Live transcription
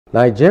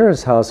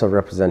Nigeria's House of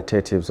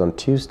Representatives on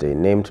Tuesday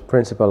named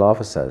principal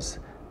officers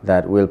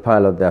that will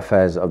pilot the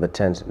affairs of the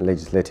 10th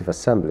Legislative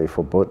Assembly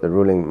for both the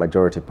ruling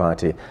majority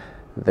party,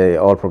 the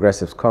All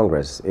Progressive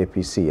Congress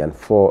APC, and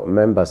 4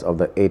 members of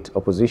the 8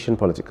 opposition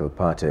political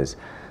parties.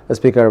 The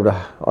Speaker of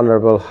the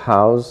Honorable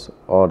House,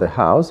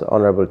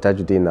 Honorable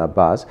Tajuddin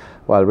Abbas,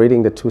 while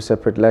reading the 2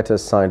 separate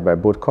letters signed by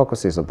both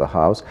caucuses of the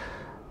House,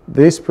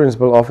 these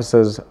principal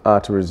officers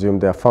are to resume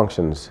their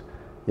functions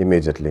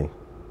immediately.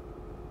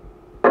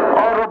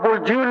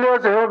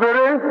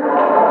 Ihonvbere,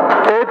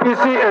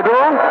 APC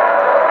Edo,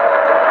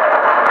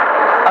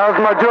 as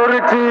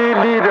majority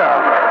leader.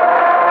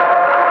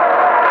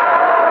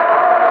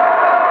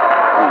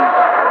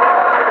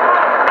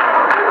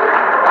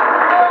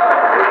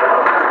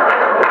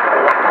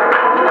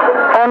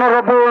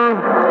 Honorable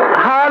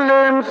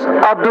Halims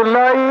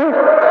Abdullahi,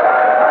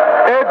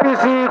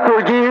 APC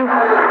Kogi,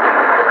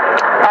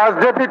 as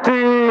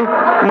deputy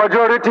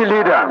majority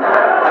leader.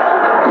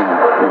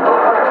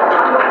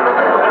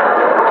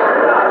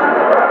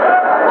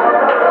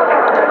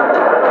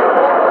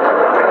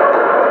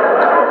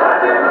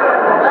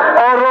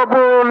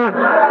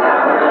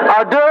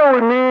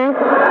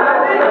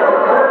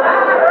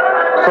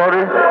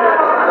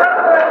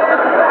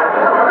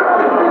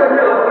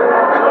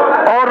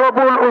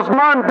 Honorable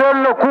Usman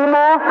Bello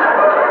Kumo,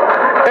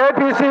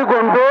 APC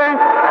Gombe,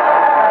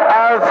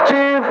 as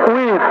Chief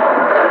Whip.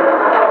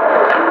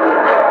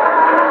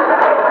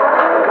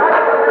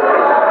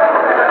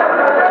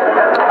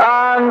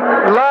 And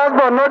last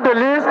but not the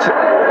least,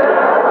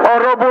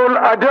 Honorable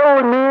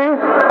Adewumi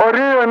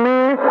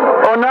Oriyemi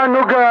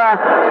Onanuga,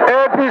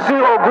 APC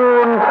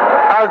Ogun,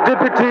 as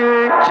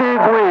Deputy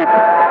Chief Whip.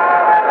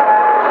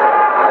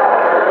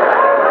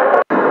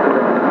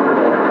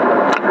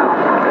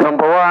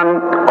 Number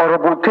 1,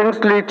 Honorable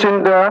Kingsley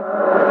Chinda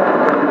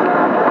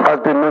has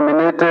been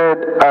nominated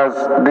as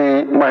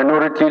the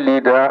minority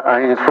leader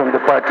and is from the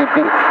party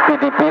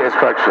PDP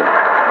extraction.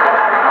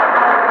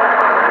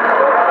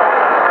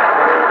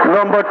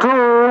 Number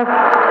 2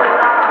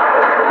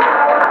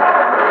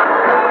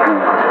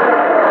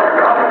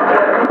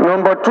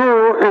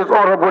 is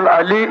Honorable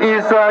Ali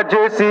Isa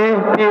JC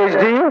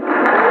PhD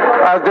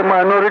as the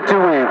minority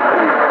whip,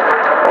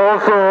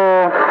 also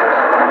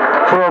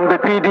from the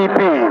PDP.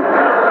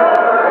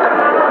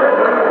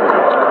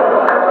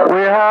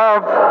 We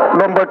have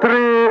number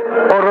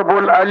 3,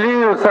 Honorable Ali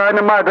Hussain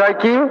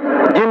Madaki,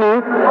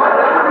 Guinea,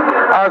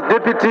 as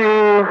deputy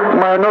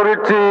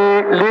minority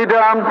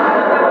leader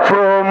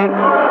from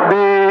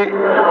the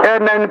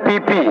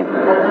NNPP.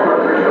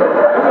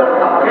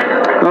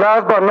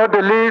 Last but not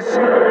the least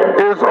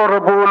is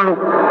Honorable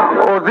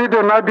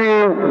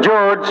Ozidonabi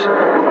George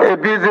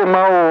Ebize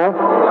Mao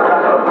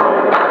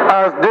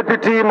as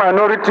Deputy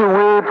Minority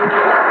Whip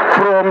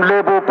from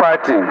Labour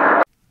Party.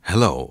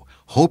 Hello,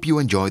 hope you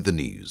enjoyed the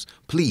news.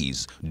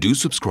 Please do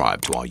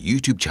subscribe to our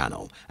YouTube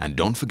channel and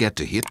don't forget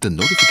to hit the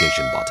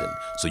notification button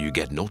so you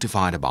get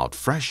notified about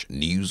fresh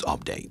news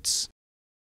updates.